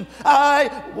generation,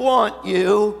 I want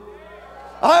you.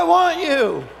 I want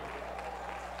you.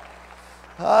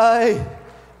 I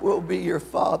will be your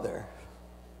father.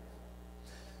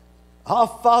 I'll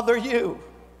father you.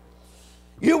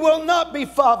 You will not be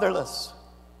fatherless.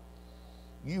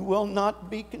 You will not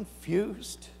be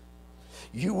confused.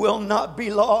 You will not be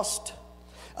lost.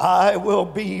 I will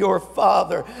be your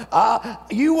father.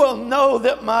 You will know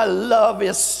that my love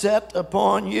is set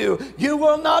upon you. You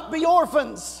will not be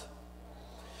orphans.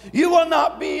 You will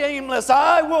not be aimless.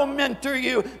 I will mentor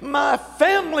you. My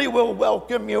family will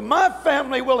welcome you. My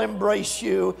family will embrace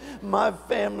you. My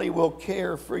family will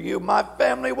care for you. My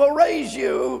family will raise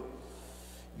you.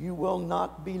 You will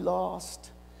not be lost.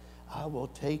 I will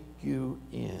take you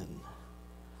in.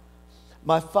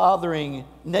 My fathering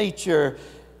nature,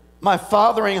 my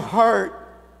fathering heart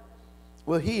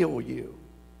will heal you.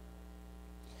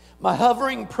 My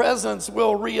hovering presence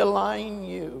will realign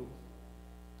you.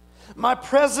 My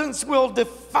presence will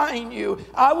define you.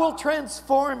 I will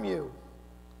transform you.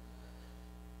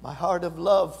 My heart of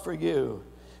love for you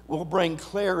will bring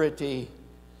clarity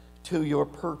to your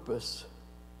purpose.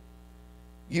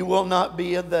 You will not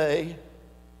be a they.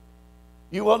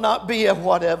 You will not be a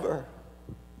whatever.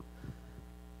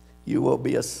 You will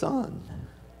be a son.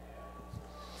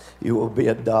 You will be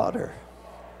a daughter.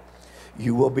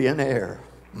 You will be an heir,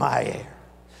 my heir.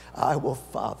 I will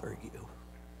father you.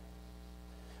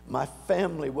 My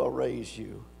family will raise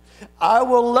you. I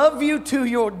will love you to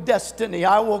your destiny.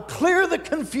 I will clear the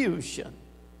confusion.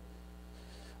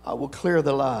 I will clear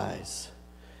the lies.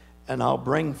 And I'll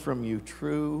bring from you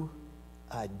true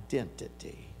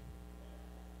identity.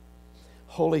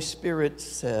 Holy Spirit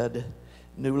said,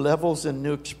 new levels and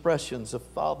new expressions of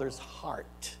Father's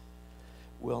heart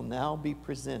will now be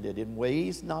presented in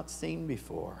ways not seen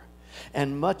before.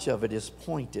 And much of it is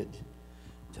pointed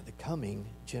to the coming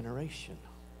generation.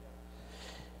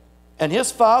 And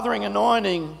His fathering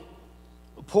anointing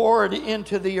poured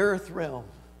into the earth realm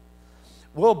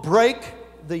will break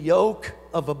the yoke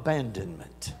of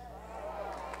abandonment.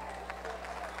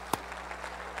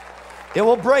 It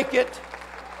will break it.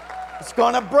 It's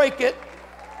going to break it.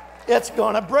 It's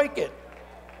going to break it.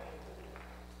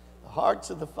 The hearts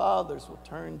of the fathers will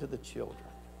turn to the children.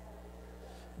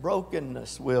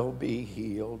 Brokenness will be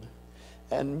healed.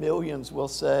 And millions will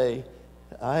say,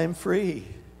 I am free.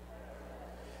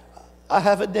 I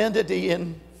have identity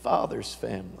in Father's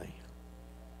family.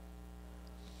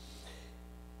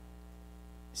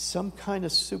 Some kind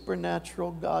of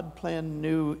supernatural, God-planned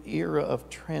new era of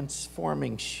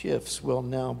transforming shifts will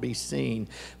now be seen.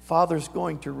 Father's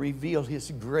going to reveal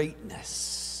His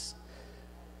greatness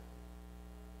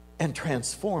and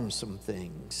transform some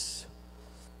things.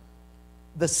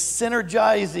 The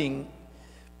synergizing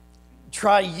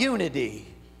triunity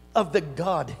of the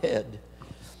Godhead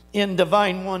in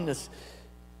divine oneness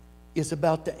is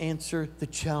about to answer the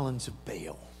challenge of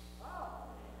Baal.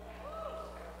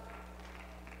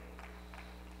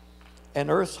 And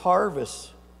earth's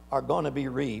harvests are going to be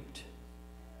reaped,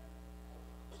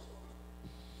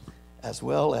 as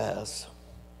well as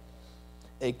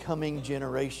a coming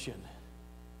generation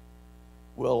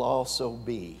will also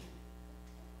be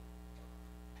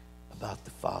about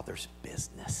the Father's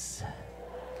business.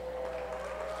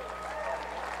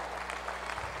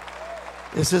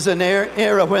 This is an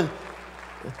era when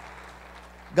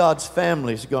God's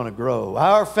family is going to grow.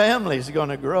 Our family is going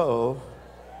to grow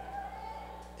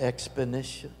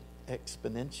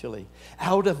exponentially.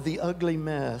 Out of the ugly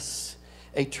mess,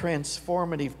 a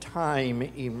transformative time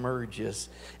emerges,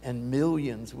 and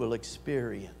millions will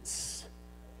experience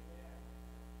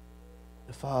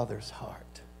the Father's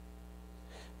heart.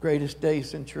 Greatest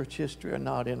days in church history are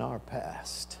not in our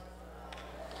past.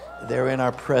 They're in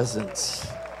our presence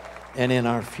and in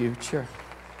our future.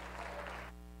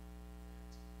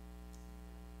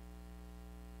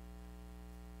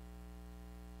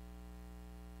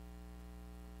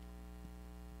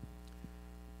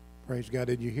 Praise God.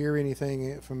 Did you hear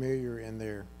anything familiar in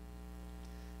there?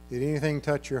 Did anything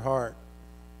touch your heart?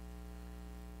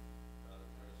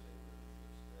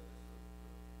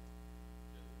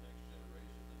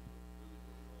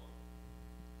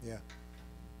 Yeah.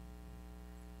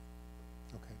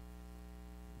 Okay.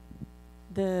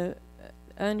 The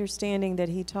understanding that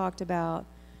he talked about,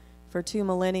 for 2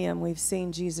 millennium, we've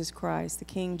seen Jesus Christ, the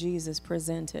King Jesus,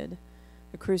 presented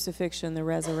the crucifixion, the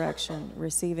resurrection,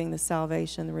 receiving the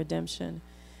salvation, the redemption.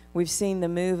 We've seen the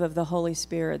move of the Holy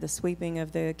Spirit, the sweeping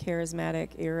of the charismatic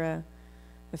era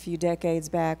a few decades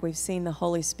back. We've seen the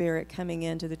Holy Spirit coming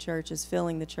into the churches,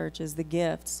 filling the churches, the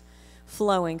gifts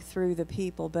flowing through the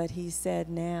people. But he said,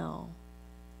 now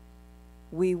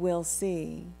we will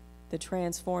see the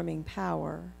transforming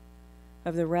power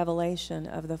of the revelation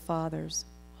of the Father's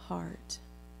heart.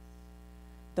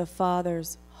 The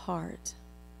Father's heart.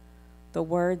 The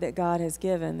word that God has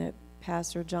given, that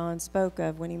Pastor John spoke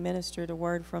of when he ministered a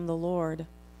word from the Lord.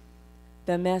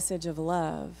 The message of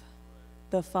love.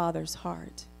 The Father's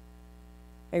heart.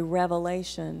 A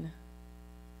revelation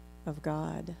of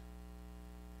God.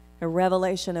 A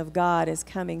revelation of God is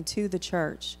coming to the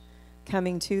church,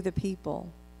 coming to the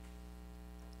people.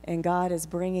 And God is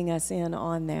bringing us in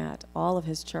on that, all of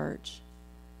his church.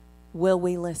 Will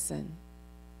we listen?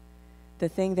 The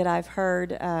thing that I've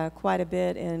heard quite a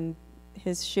bit in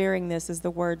his sharing this is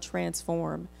the word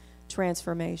transform,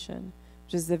 transformation,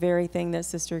 which is the very thing that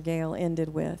Sister Gail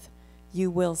ended with.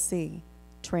 You will see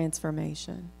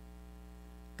transformation.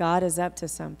 God is up to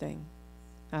something.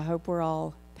 I hope we're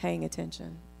all paying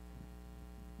attention.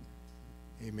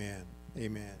 Amen.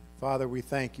 Amen. Father, we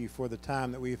thank you for the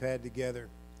time that we've had together.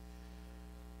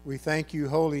 We thank you,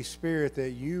 Holy Spirit,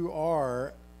 that you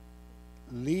are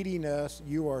leading us,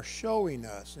 you are showing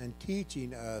us and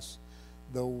teaching us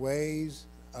the ways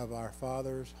of our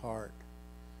Father's heart.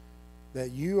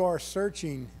 That you are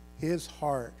searching his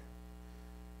heart,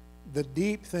 the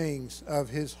deep things of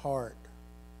his heart.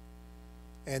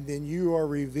 And then you are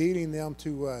revealing them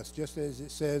to us, just as it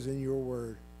says in your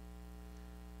word.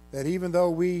 That even though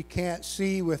we can't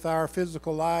see with our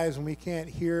physical eyes and we can't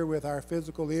hear with our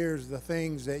physical ears the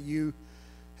things that you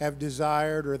have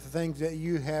desired or the things that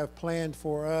you have planned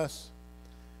for us,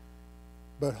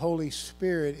 but Holy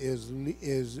Spirit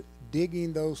is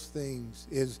digging those things,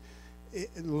 is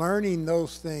learning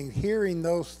those things, hearing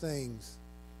those things,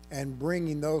 and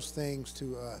bringing those things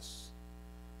to us,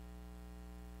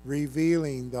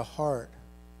 revealing the heart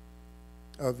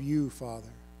of you, Father.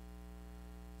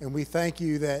 And we thank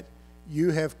you that you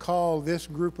have called this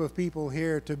group of people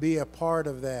here to be a part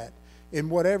of that. In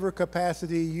whatever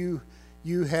capacity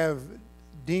you have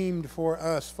deemed for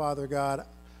us, Father God,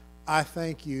 I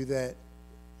thank you that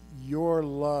your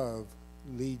love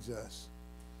leads us.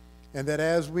 And that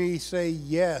as we say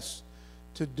yes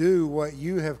to do what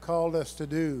you have called us to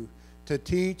do, to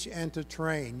teach and to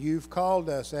train, you've called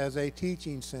us as a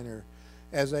teaching center,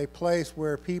 as a place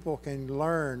where people can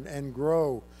learn and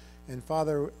grow. And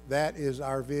Father, that is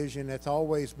our vision. That's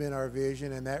always been our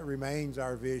vision, and that remains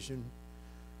our vision.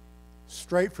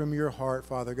 Straight from your heart,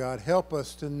 Father God. Help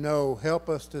us to know, help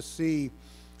us to see,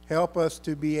 help us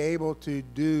to be able to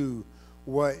do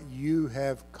what you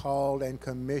have called and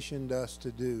commissioned us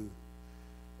to do.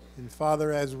 And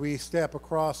Father, as we step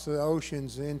across the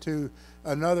oceans into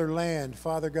another land,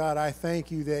 Father God, I thank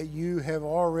you that you have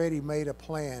already made a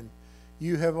plan.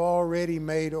 You have already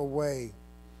made a way.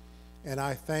 And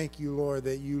I thank you, Lord,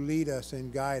 that you lead us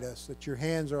and guide us, that your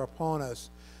hands are upon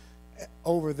us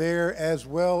over there, as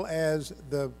well as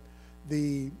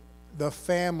the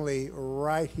family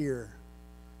right here.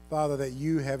 Father, that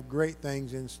you have great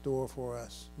things in store for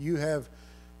us. You have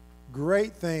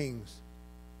great things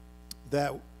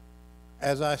that,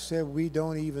 as I said, we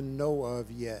don't even know of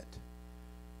yet.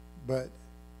 But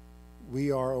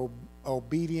we are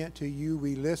obedient to you.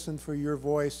 We listen for your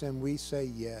voice, and we say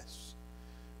yes.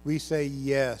 We say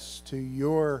yes to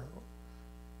your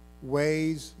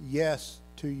ways, yes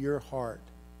to your heart.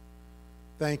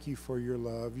 Thank you for your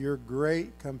love, your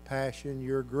great compassion,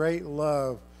 your great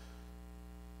love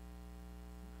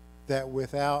that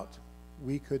without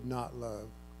we could not love.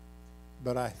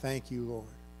 But I thank you, Lord.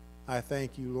 I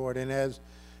thank you, Lord. And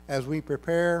as we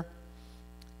prepare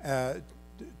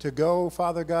to go,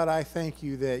 Father God, I thank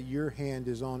you that your hand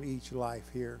is on each life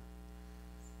here.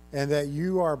 And that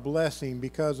you are blessing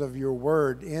because of your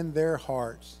word in their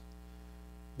hearts,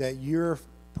 that your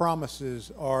promises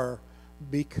are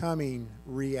becoming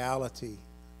reality.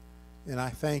 And I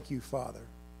thank you, Father.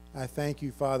 I thank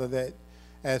you, Father, that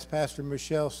as Pastor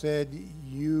Michelle said,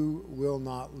 you will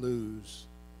not lose.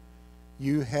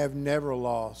 You have never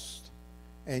lost,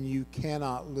 and you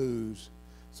cannot lose.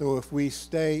 So if we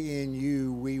stay in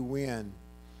you, we win.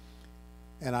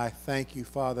 And I thank you,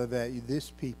 Father, that this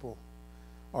people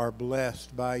are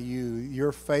blessed by you.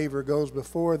 Your favor goes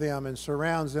before them and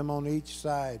surrounds them on each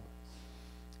side.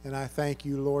 And I thank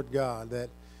you, Lord God, that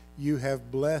you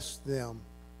have blessed them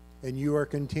and you are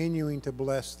continuing to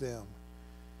bless them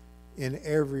in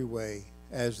every way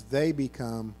as they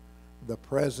become the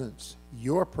presence,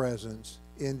 your presence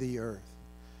in the earth.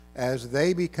 as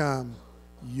they become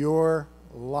your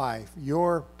life,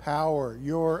 your power,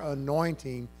 your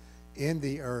anointing in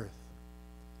the earth.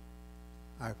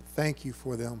 I thank you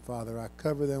for them, Father. I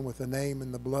cover them with the name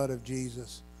and the blood of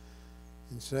Jesus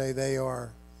and say they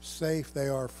are safe, they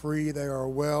are free, they are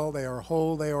well, they are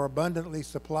whole, they are abundantly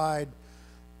supplied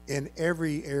in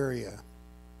every area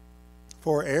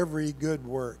for every good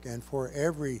work and for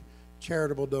every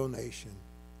charitable donation.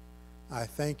 I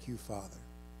thank you, Father.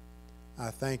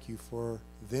 I thank you for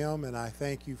them, and I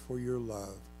thank you for your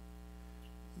love,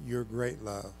 your great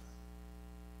love.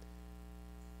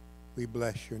 We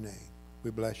bless your name.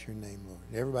 We bless your name, Lord.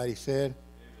 Everybody said,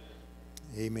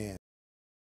 Amen. Amen.